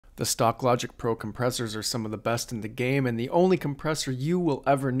The stock Logic Pro compressors are some of the best in the game and the only compressor you will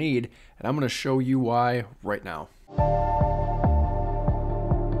ever need, and I'm going to show you why right now.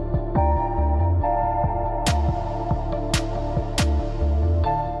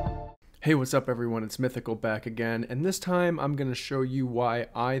 Hey, what's up everyone? It's Mythical back again, and this time I'm going to show you why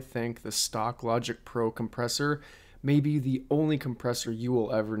I think the stock Logic Pro compressor may be the only compressor you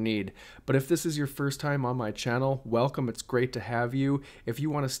will ever need. But if this is your first time on my channel, welcome, it's great to have you. If you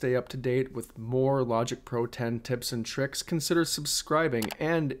want to stay up to date with more Logic Pro 10 tips and tricks, consider subscribing.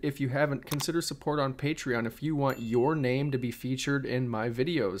 And if you haven't, consider support on Patreon if you want your name to be featured in my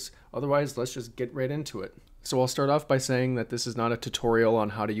videos. Otherwise, let's just get right into it. So I'll start off by saying that this is not a tutorial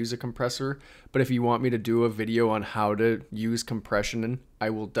on how to use a compressor, but if you want me to do a video on how to use compression, I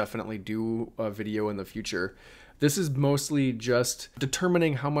will definitely do a video in the future. This is mostly just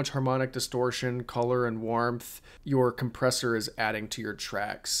determining how much harmonic distortion, color, and warmth your compressor is adding to your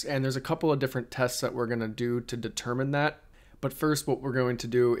tracks. And there's a couple of different tests that we're going to do to determine that. But first, what we're going to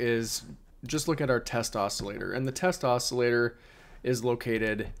do is just look at our test oscillator. And the test oscillator is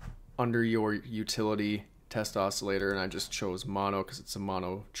located under your utility test oscillator, and I just chose mono because it's a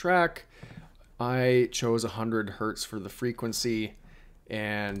mono track. I chose 100 Hertz for the frequency,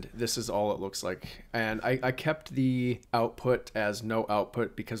 and this is all it looks like. And I kept the output as no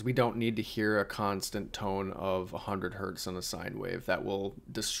output because we don't need to hear a constant tone of 100 Hertz on a sine wave. That will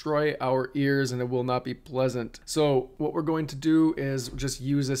destroy our ears and it will not be pleasant. So what we're going to do is just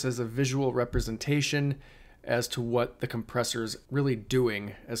use this as a visual representation as to what the compressor is really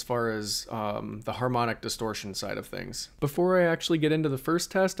doing as far as the harmonic distortion side of things. Before I actually get into the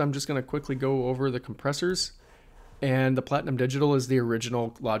first test, I'm just going to quickly go over the compressors. And the Platinum Digital is the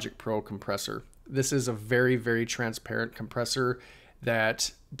original Logic Pro compressor. This is a very, very transparent compressor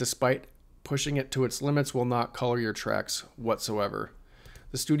that, despite pushing it to its limits, will not color your tracks whatsoever.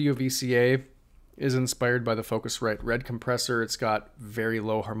 The Studio VCA is inspired by the Focusrite Red compressor. It's got very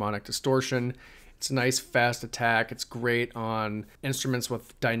low harmonic distortion. It's a nice fast attack. It's great on instruments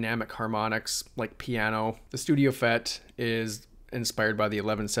with dynamic harmonics like piano. The Studio FET is inspired by the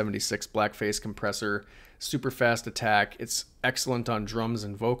 1176 Blackface compressor. Super fast attack. It's excellent on drums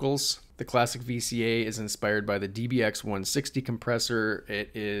and vocals. The Classic VCA is inspired by the DBX 160 compressor. It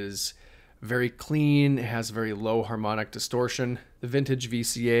is very clean. It has very low harmonic distortion. The Vintage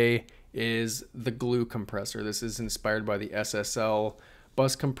VCA is the Glue compressor. This is inspired by the SSL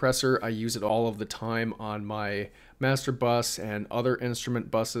bus compressor. I use it all of the time on my master bus and other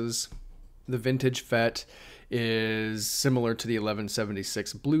instrument buses. The Vintage FET is similar to the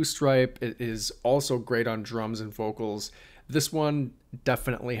 1176 Blue Stripe. It is also great on drums and vocals. This one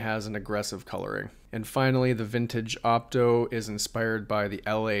definitely has an aggressive coloring. And finally, the Vintage Opto is inspired by the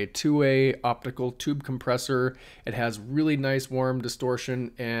LA2A optical tube compressor. It has really nice warm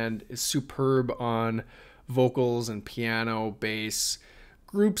distortion and is superb on vocals and piano, bass,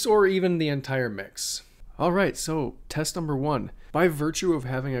 groups, or even the entire mix. All right, so test number one. By virtue of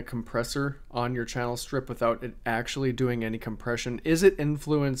having a compressor on your channel strip without it actually doing any compression, is it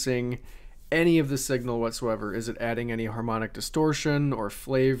influencing any of the signal whatsoever? Is it adding any harmonic distortion or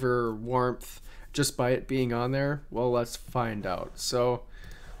flavor or warmth just by it being on there? Well, let's find out. So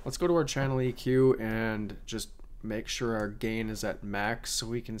let's go to our channel EQ and just make sure our gain is at max so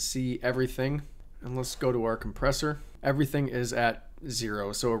we can see everything. And let's go to our compressor. Everything is at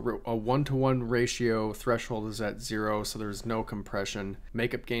 0, so a 1-to-1 ratio threshold is at 0, so there's no compression.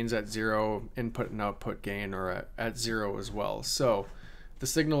 Makeup gain's at 0, input and output gain are at 0 as well. So the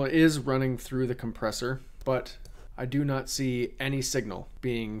signal is running through the compressor, but I do not see any signal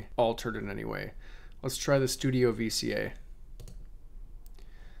being altered in any way. Let's try the Studio VCA.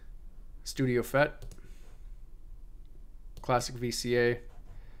 Studio FET, Classic VCA,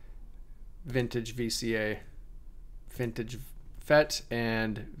 Vintage VCA, Vintage FET,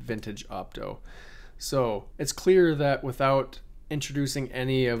 and Vintage Opto. So it's clear that without introducing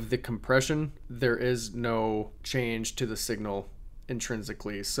any of the compression, there is no change to the signal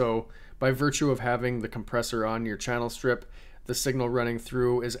intrinsically. So by virtue of having the compressor on your channel strip, the signal running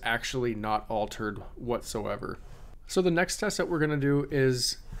through is actually not altered whatsoever. So the next test that we're going to do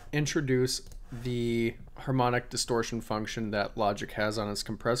is introduce the harmonic distortion function that Logic has on its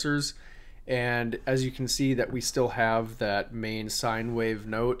compressors. And as you can see that we still have that main sine wave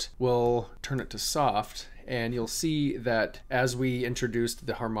note, we'll turn it to soft, and you'll see that as we introduced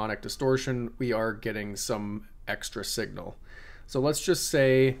the harmonic distortion, we are getting some extra signal. So let's just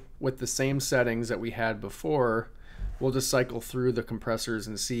say with the same settings that we had before, we'll just cycle through the compressors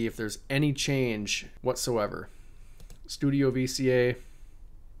and see if there's any change whatsoever. Studio VCA,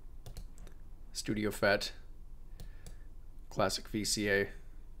 Studio FET, Classic VCA,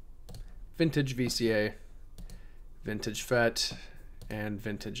 vintage VCA, vintage FET, and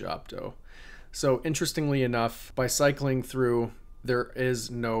vintage opto. So interestingly enough, by cycling through, there is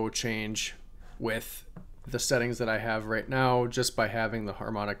no change with the settings that I have right now just by having the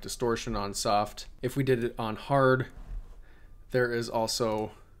harmonic distortion on soft. If we did it on hard, there is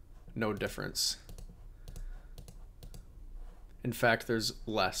also no difference. In fact, there's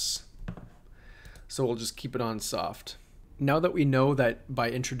less. So we'll just keep it on soft. Now that we know that by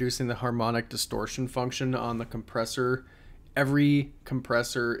introducing the harmonic distortion function on the compressor, every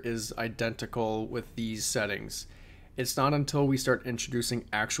compressor is identical with these settings. It's not until we start introducing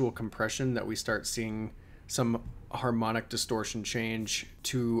actual compression that we start seeing some harmonic distortion change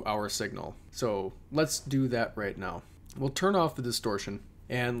to our signal. So let's do that right now. We'll turn off the distortion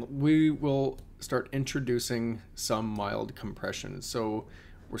and we will start introducing some mild compression. So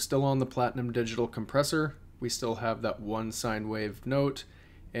we're still on the Platinum Digital compressor. We still have that one sine wave note.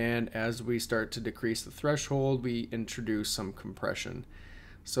 And as we start to decrease the threshold, we introduce some compression.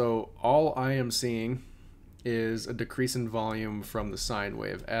 So all I am seeing is a decrease in volume from the sine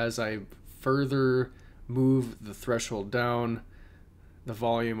wave. As I further move the threshold down, the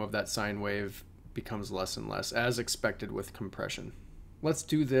volume of that sine wave becomes less and less, as expected with compression. Let's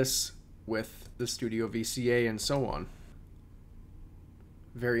do this with the Studio VCA and so on.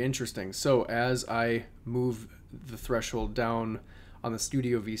 Very interesting. So as I move the threshold down on the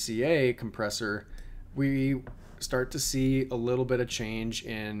Studio VCA compressor, we start to see a little bit of change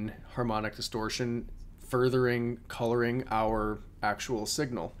in harmonic distortion, furthering coloring our actual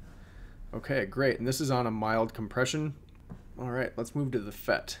signal. Okay, great. And this is on a mild compression. All right, let's move to the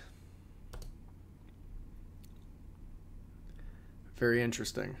FET. Very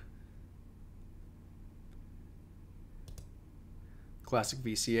interesting. Classic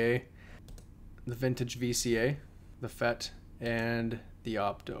VCA, the vintage VCA, the FET, and the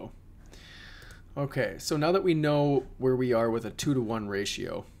opto. Okay, so now that we know where we are with a 2-to-1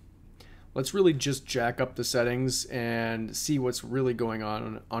 ratio, let's really just jack up the settings and see what's really going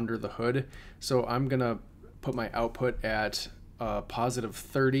on under the hood. So I'm gonna put my output at positive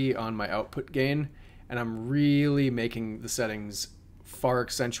 30 on my output gain, and I'm really making the settings far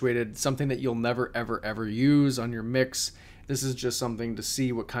accentuated, something that you'll never ever use on your mix. This is just something to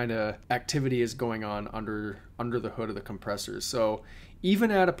see what kind of activity is going on under the hood of the compressors. So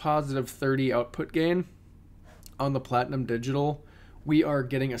even at a positive 30 output gain on the Platinum Digital, we are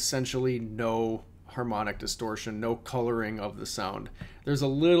getting essentially no harmonic distortion, no coloring of the sound. There's a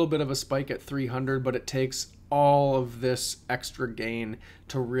little bit of a spike at 300, but it takes all of this extra gain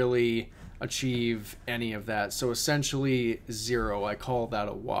to really achieve any of that. So essentially zero. I call that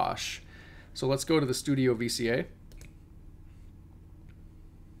a wash. So let's go to the Studio VCA.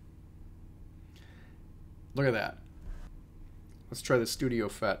 Look at that. Let's try the Studio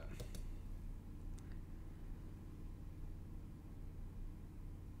FET.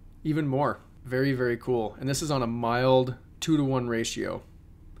 Even more. Very, very cool. And this is on a mild 2-to-1 ratio.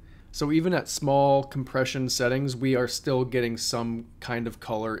 So even at small compression settings, we are still getting some kind of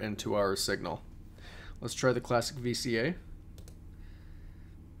color into our signal. Let's try the classic VCA.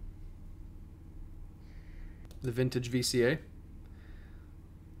 The vintage VCA.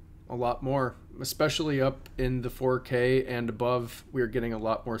 A lot more, especially up in the 4K and above, we're getting a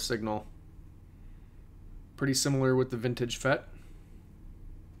lot more signal. Pretty similar with the vintage FET.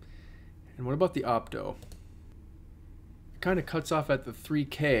 And what about the opto? It kind of cuts off at the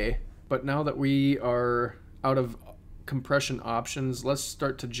 3K, but now that we are out of compression options, let's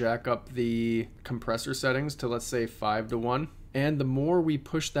start to jack up the compressor settings to, let's say, 5-to-1. And the more we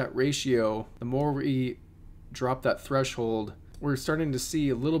push that ratio, the more we drop that threshold, we're starting to see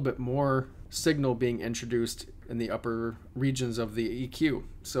a little bit more signal being introduced in the upper regions of the EQ.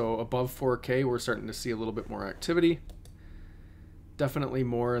 So above 4K, we're starting to see a little bit more activity. Definitely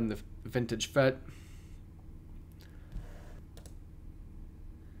more in the vintage FET.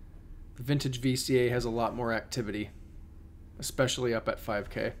 The vintage VCA has a lot more activity, especially up at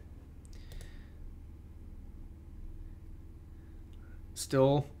 5K.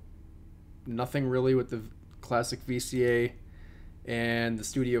 Still, nothing really with the classic VCA, and the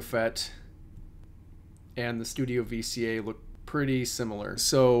Studio FET and the Studio VCA look pretty similar.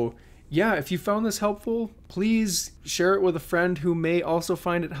 So yeah, if you found this helpful, please share it with a friend who may also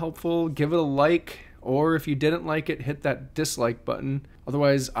find it helpful. Give it a like, or if you didn't like it, hit that dislike button.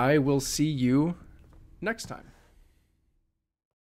 Otherwise, I will see you next time.